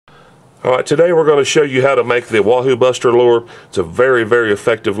Alright, today we're going to show you how to make the Wahoo Buster lure. It's a very, very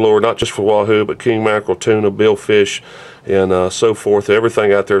effective lure, not just for wahoo, but king mackerel, tuna, billfish, and so forth.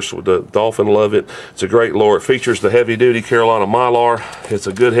 Everything out there, so the dolphin love it. It's a great lure. It features the heavy-duty Carolina Mylar. It's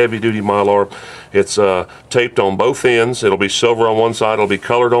a good heavy-duty Mylar. It's taped on both ends. It'll be silver on one side, it'll be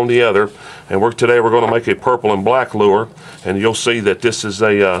colored on the other. And today we're going to make a purple and black lure, and you'll see that this is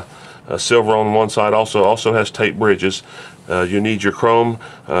a silver on one side, also has tape bridges. You need your chrome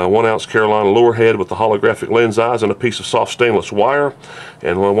 1 ounce Carolina lure head with the holographic lens eyes and a piece of soft stainless wire.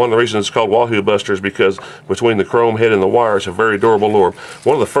 And one of the reasons it's called Wahoo Buster is because between the chrome head and the wire, it's a very durable lure.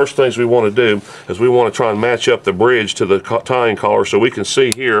 One of the first things we want to do is we want to try and match up the bridge to the tying collar, so we can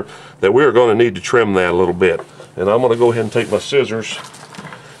see here that we're going to need to trim that a little bit. And I'm going to go ahead and take my scissors,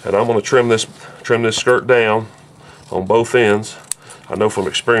 and I'm going to trim this skirt down on both ends. I know from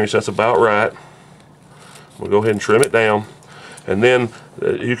experience that's about right. We'll go ahead and trim it down, and then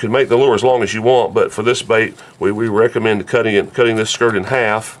you can make the lure as long as you want, but for this bait we recommend cutting this skirt in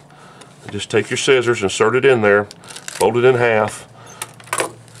half. Just take your scissors, insert it in there, fold it in half,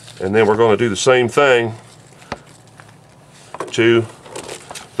 and then we're going to do the same thing to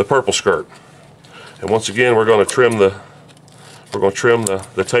the purple skirt. And once again we're going to trim the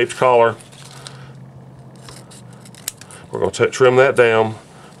taped collar. We're going to trim that down,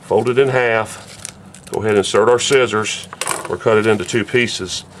 fold it in half. Go ahead and insert our scissors or cut it into 2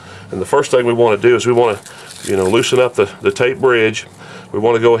 pieces. And the first thing we want to do is we want to, loosen up the tape bridge. We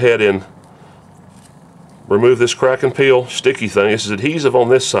want to go ahead and remove this crack and peel sticky thing. This is adhesive on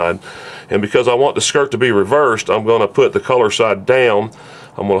this side. And because I want the skirt to be reversed, I'm going to put the collar side down.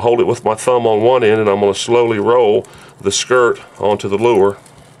 I'm going to hold it with my thumb on one end, and I'm going to slowly roll the skirt onto the lure.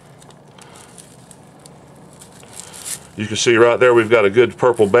 You can see right there we've got a good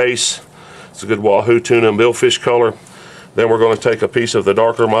purple base. It's a good wahoo, tuna, and billfish color. Then we're going to take a piece of the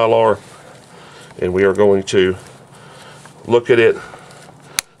darker Mylar, and we are going to look at it.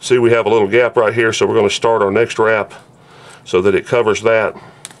 See, we have a little gap right here, so we're going to start our next wrap so that it covers that.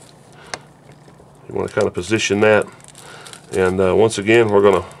 You want to kind of position that, and once again we're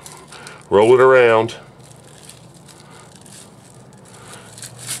going to roll it around.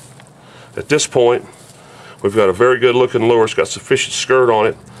 At this point we've got a very good looking lure. It's got sufficient skirt on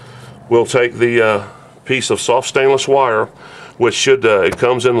it. We'll take the piece of soft stainless wire, which it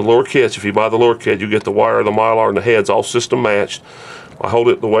comes in the lure kits. If you buy the lure kit, you get the wire, the Mylar, and the heads all system matched. I hold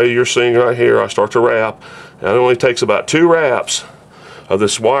it the way you're seeing right here. I start to wrap, and it only takes about 2 wraps of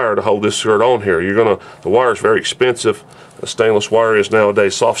this wire to hold this skirt on here. The wire is very expensive. The stainless wire is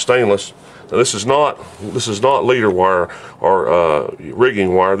nowadays soft stainless. Now this is not leader wire or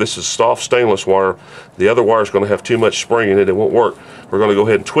rigging wire. This is soft stainless wire. The other wire is going to have too much spring in it. It won't work. We're going to go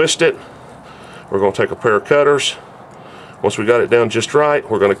ahead and twist it. We're going to take a pair of cutters. Once we got it down just right,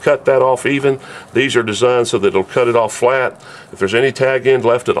 we're going to cut that off even. These are designed so that it'll cut it off flat. If there's any tag end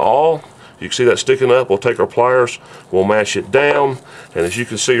left at all, you can see that sticking up. We'll take our pliers, we'll mash it down, and as you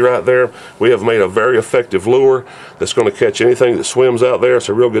can see right there, we have made a very effective lure that's going to catch anything that swims out there. It's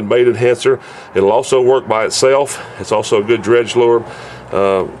a real good bait enhancer. It'll also work by itself. It's also a good dredge lure.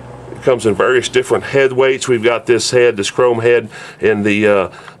 It comes in various different head weights. We've got this chrome head in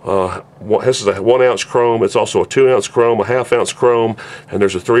the this is a 1 ounce chrome. It's also a 2 ounce chrome, a 1/2 ounce chrome, and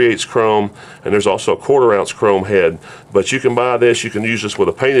there's a 3/8 chrome, and there's also a 1/4 ounce chrome head. But you can buy this. You can use this with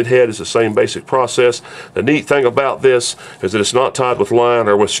a painted head. It's the same basic process. The neat thing about this is that it's not tied with line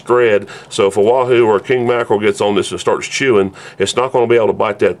or with thread. So if a wahoo or a king mackerel gets on this and starts chewing, it's not going to be able to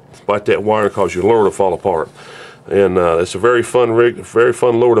bite that wire and cause your lure to fall apart. And it's a very fun rig, very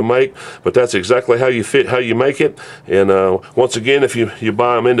fun lure to make, but that's exactly how you make it. And once again, if you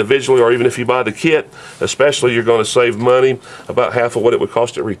buy them individually, or even if you buy the kit especially, you're going to save money, about half of what it would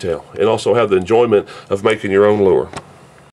cost at retail, and also have the enjoyment of making your own lure.